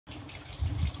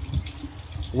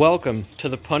Welcome to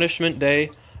the punishment day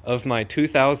of my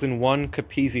 2001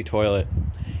 Capizzi toilet.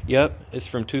 Yep, it's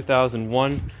from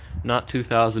 2001, not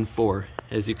 2004,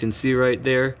 as you can see right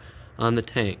there on the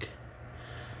tank.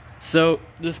 So,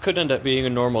 this could end up being a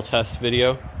normal test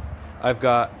video. I've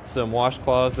got some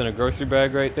washcloths and a grocery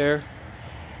bag right there,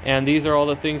 and these are all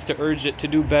the things to urge it to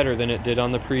do better than it did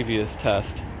on the previous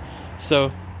test.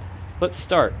 So, let's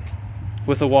start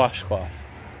with a washcloth.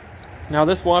 Now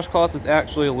this washcloth is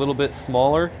actually a little bit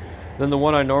smaller than the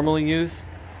one I normally use,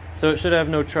 so it should have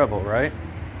no trouble, right?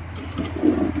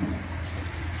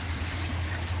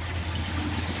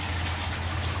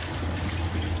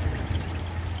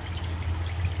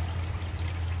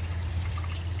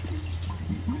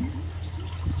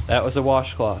 That was a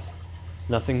washcloth.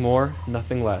 Nothing more,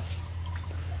 nothing less.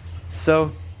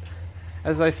 So,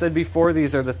 as I said before,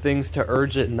 these are the things to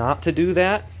urge it not to do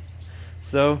that.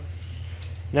 So,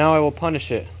 now I will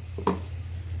punish it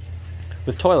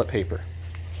with toilet paper.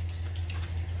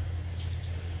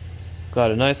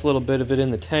 Got a nice little bit of it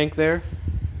in the tank there.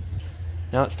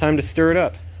 Now it's time to stir it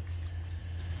up.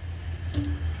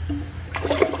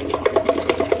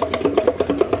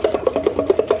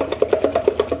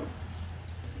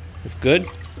 It's good.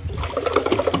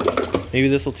 Maybe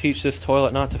this will teach this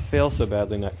toilet not to fail so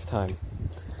badly next time.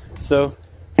 So,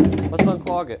 let's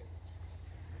unclog it.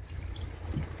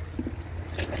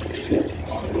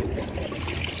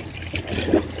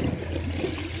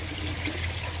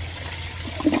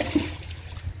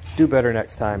 Do better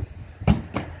next time.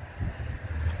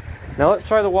 Now let's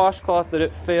try the washcloth that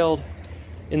it failed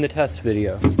in the test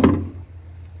video.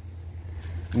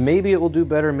 Maybe it will do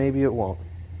better, maybe it won't.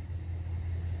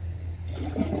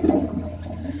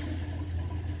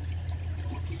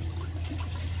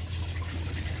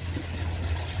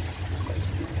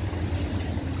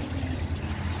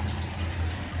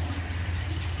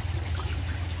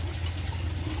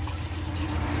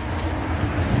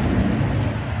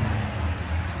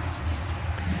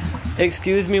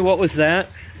 Excuse me, what was that?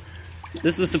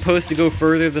 This is supposed to go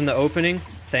further than the opening.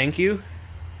 Thank you.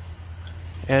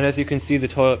 And as you can see, the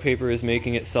toilet paper is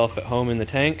making itself at home in the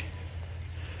tank.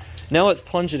 Now let's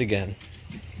plunge it again.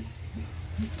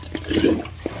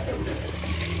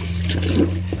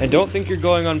 I don't think you're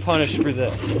going unpunished for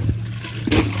this.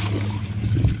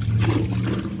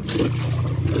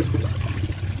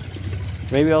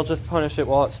 Maybe I'll just punish it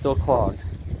while it's still clogged.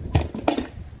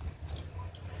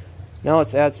 Now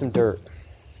let's add some dirt.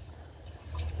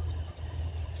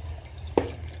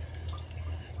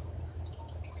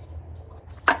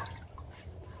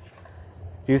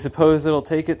 Do you suppose it'll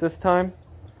take it this time?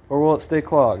 Or will it stay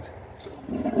clogged?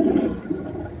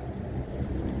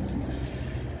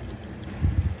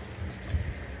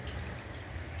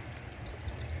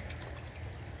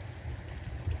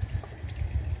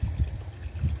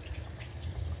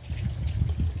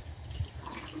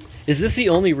 Is this the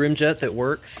only rim jet that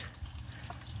works?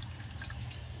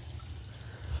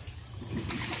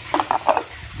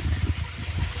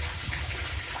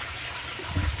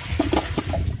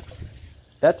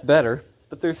 That's better,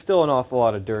 but there's still an awful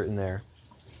lot of dirt in there.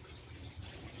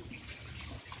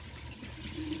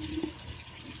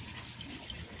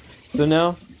 So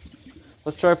now,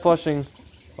 let's try flushing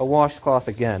a washcloth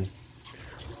again.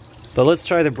 But let's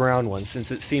try the brown one, since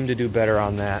it seemed to do better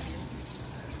on that.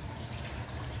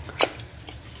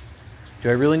 Do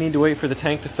I really need to wait for the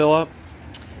tank to fill up?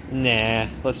 Nah,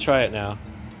 let's try it now.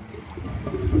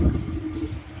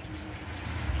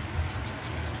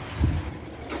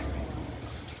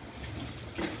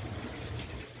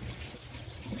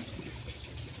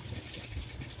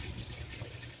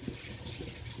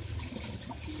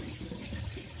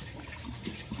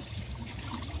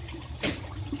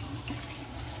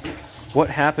 What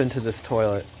happened to this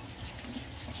toilet?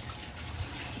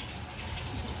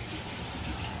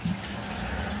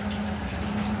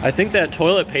 I think that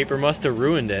toilet paper must have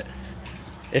ruined it,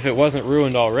 if it wasn't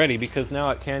ruined already, because now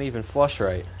it can't even flush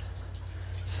right.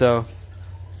 So,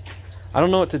 I don't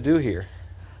know what to do here.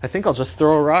 I think I'll just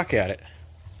throw a rock at it.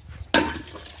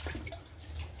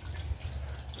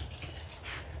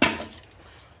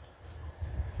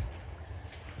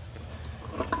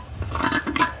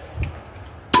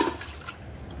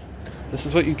 This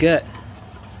is what you get.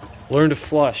 Learn to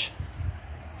flush.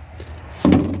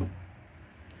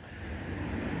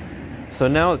 So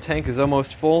now the tank is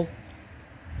almost full.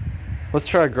 Let's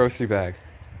try a grocery bag.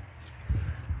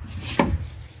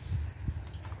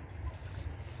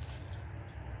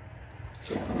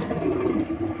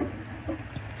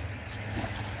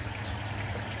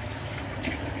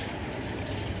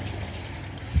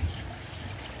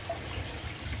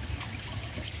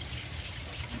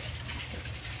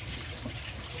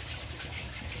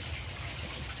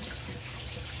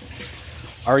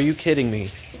 Are you kidding me?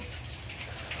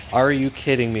 Are you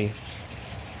kidding me?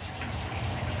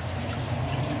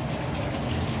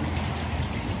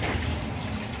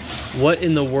 What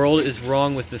in the world is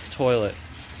wrong with this toilet?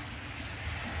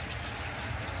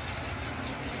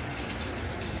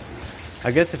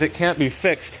 I guess if it can't be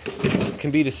fixed, it can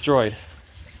be destroyed.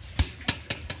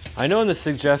 I know in the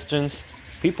suggestions,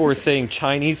 people were saying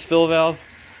Chinese fill valve,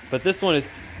 but this one is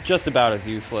just about as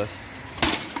useless.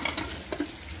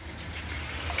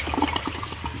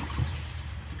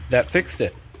 That fixed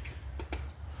it.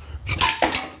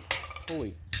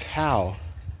 Holy cow.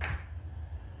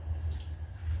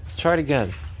 Let's try it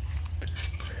again.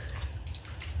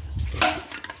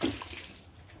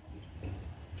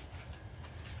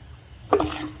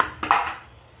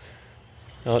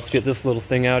 Now let's get this little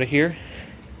thing out of here.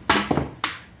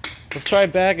 Let's try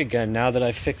bag again now that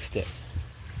I've fixed it.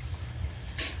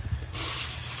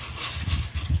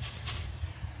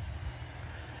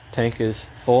 Tank is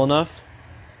full enough.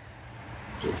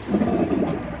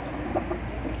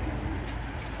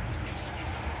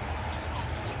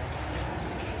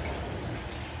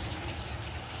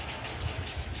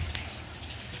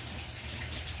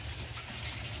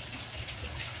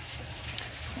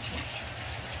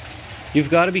 You've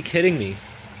got to be kidding me.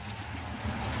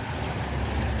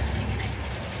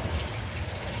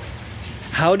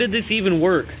 How did this even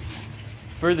work?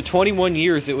 For the 21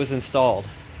 years it was installed.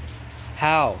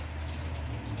 How?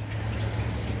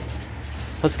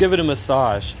 Let's give it a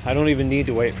massage. I don't even need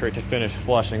to wait for it to finish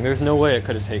flushing. There's no way it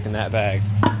could have taken that bag.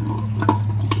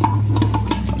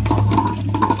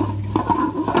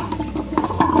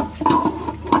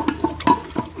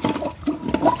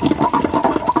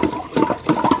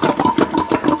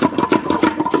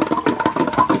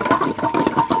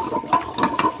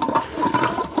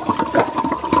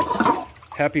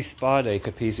 Happy spa day,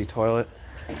 Capizzi toilet.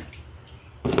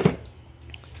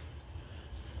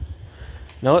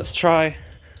 Now let's try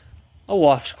a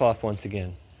washcloth once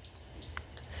again.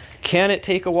 Can it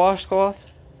take a washcloth?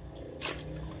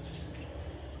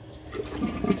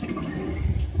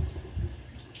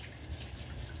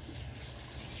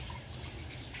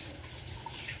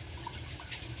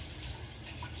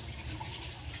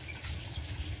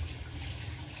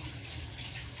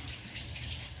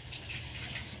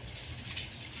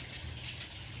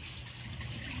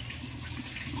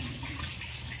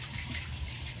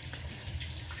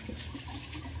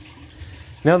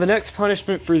 Now the next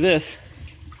punishment for this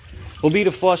will be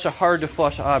to flush a hard to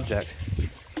flush object,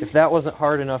 if that wasn't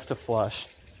hard enough to flush.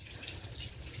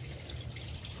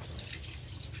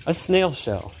 A snail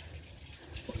shell.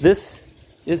 This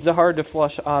is the hard to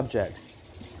flush object.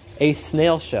 A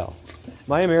snail shell.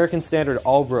 My American Standard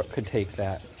Allbrook could take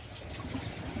that.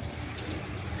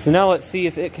 So now let's see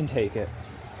if it can take it.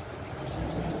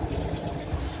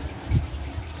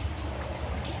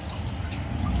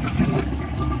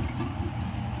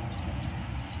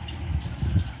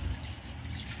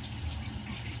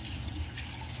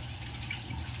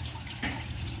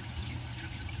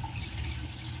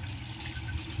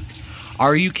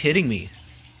 Are you kidding me?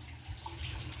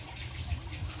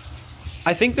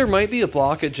 I think there might be a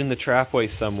blockage in the trapway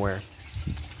somewhere.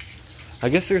 I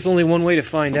guess there's only one way to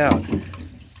find out.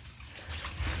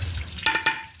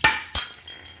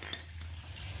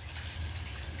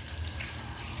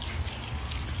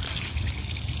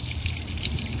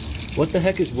 What the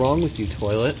heck is wrong with you,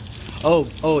 toilet?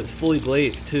 Oh, it's fully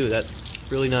glazed too. That's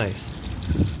really nice.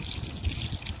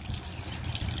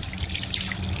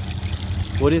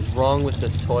 What is wrong with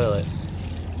this toilet?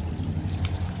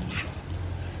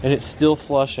 And it's still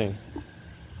flushing.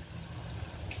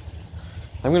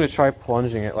 I'm gonna try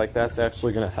plunging it, like that's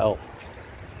actually gonna help.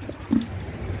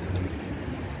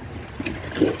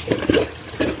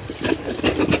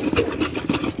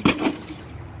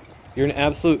 You're an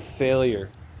absolute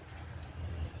failure.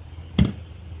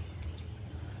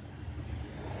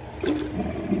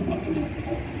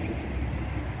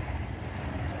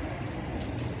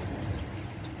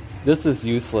 This is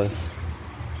useless.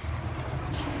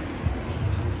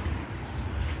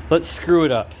 Let's screw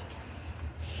it up.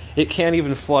 It can't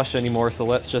even flush anymore, so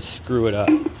let's just screw it up.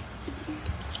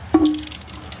 I'm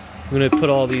gonna put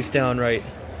all these down right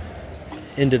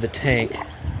into the tank.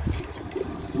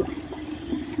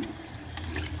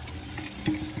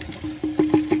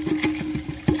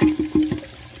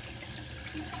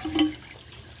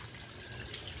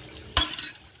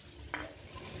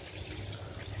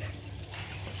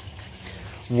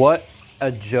 What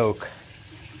a joke.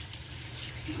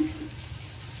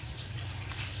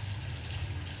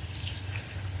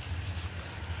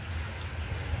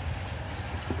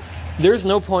 There's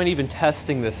no point even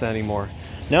testing this anymore.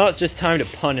 Now it's just time to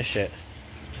punish it.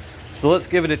 So let's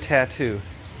give it a tattoo.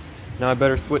 Now I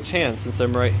better switch hands since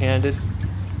I'm right-handed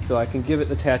so I can give it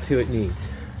the tattoo it needs.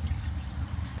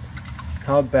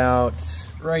 How about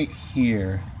right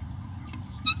here?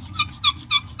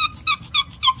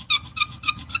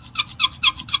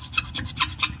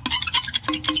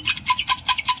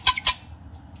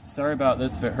 Sorry about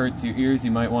this, if it hurts your ears,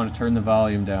 you might want to turn the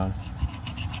volume down.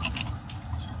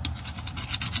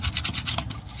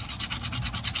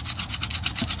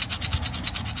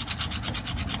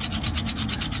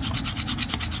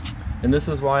 And this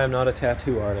is why I'm not a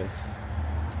tattoo artist.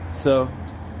 So,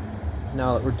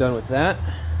 now that we're done with that,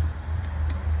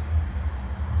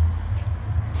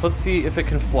 let's see if it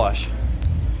can flush.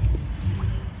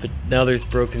 But now there's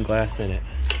broken glass in it.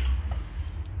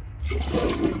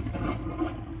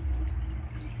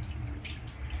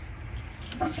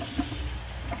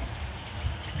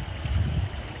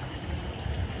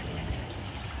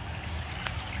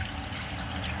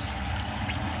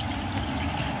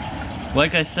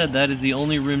 Like I said, that is the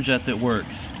only rim jet that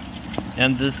works.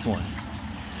 And this one.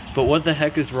 But what the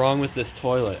heck is wrong with this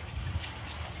toilet?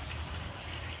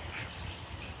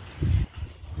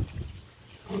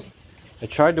 I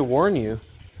tried to warn you.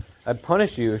 I'd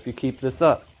punish you if you keep this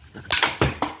up.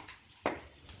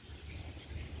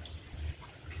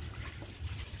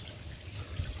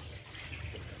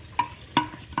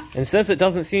 And since it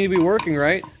doesn't seem to be working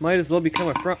right, might as well become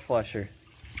a front flusher.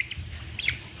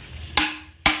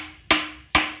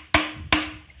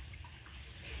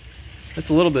 That's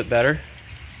a little bit better.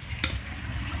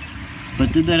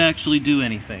 But did that actually do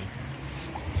anything?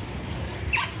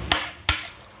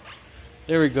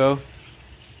 There we go.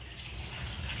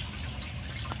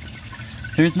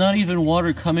 There's not even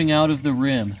water coming out of the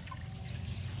rim.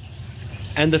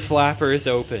 And the flapper is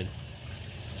open.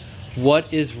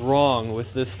 What is wrong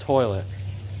with this toilet?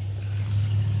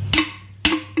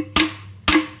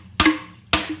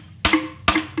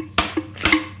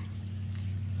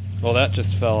 Well, that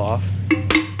just fell off.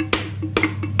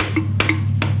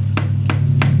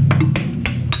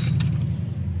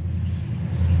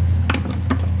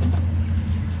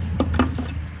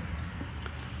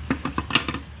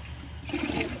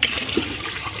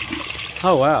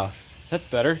 Oh wow, that's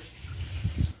better.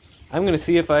 I'm gonna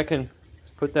see if I can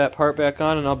put that part back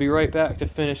on, and I'll be right back to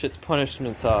finish its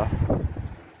punishments off.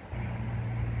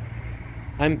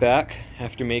 I'm back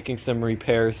after making some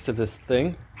repairs to this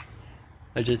thing.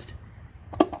 I just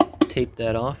taped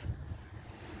that off.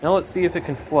 Now let's see if it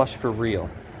can flush for real.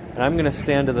 And I'm gonna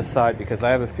stand to the side because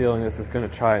I have a feeling this is gonna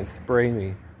try and spray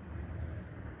me.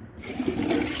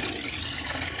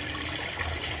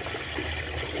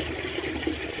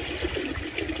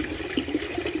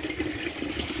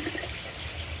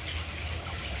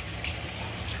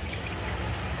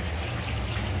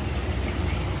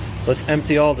 Let's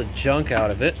empty all the junk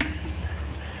out of it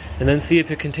and then see if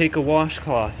it can take a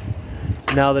washcloth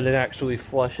now that it actually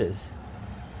flushes.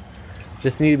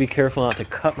 Just need to be careful not to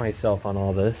cut myself on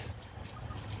all this.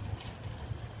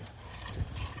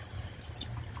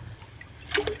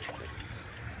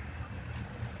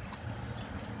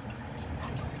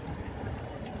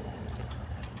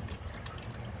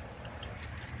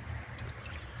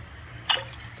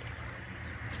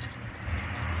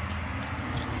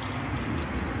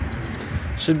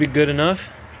 Should be good enough.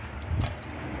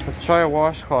 Let's try a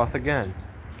washcloth again.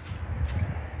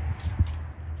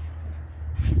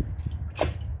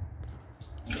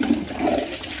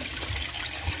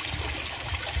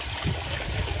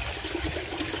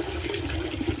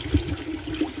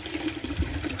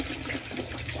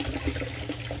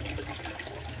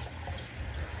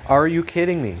 Are you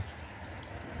kidding me?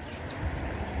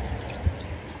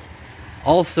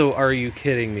 Also, are you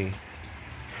kidding me?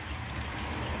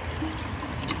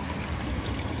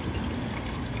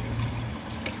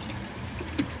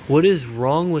 What is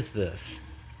wrong with this?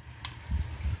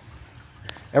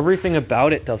 Everything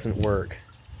about it doesn't work.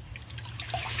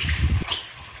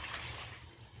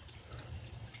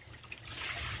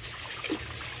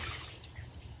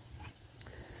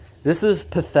 This is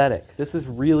pathetic. This is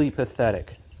really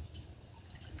pathetic.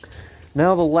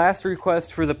 Now the last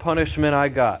request for the punishment I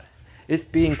got. It's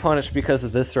being punished because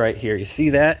of this right here. You see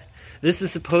that? This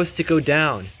is supposed to go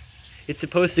down. It's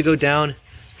supposed to go down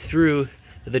through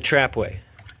the trapway.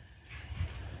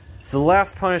 So the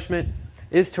last punishment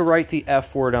is to write the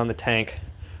F word on the tank,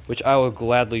 which I will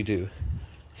gladly do.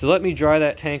 So let me dry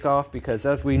that tank off because,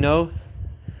 as we know,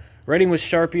 writing with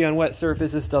Sharpie on wet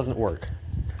surfaces doesn't work.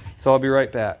 So I'll be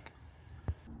right back.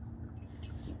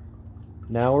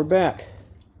 Now we're back.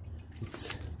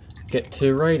 Let's get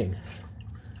to writing.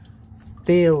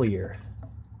 Failure.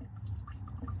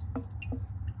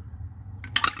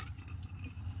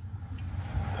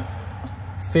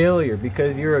 Failure,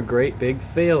 because you're a great big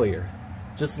failure.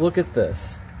 Just look at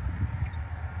this.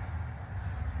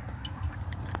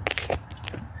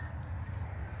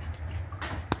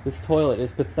 This toilet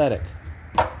is pathetic.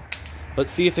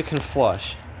 Let's see if it can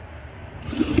flush.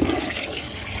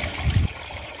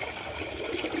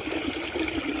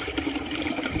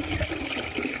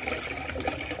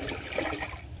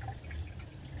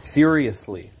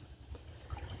 Seriously.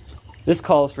 This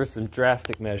calls for some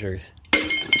drastic measures.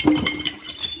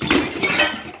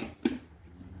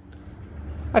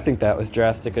 I think that was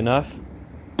drastic enough.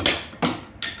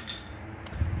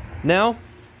 Now,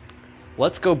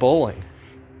 let's go bowling.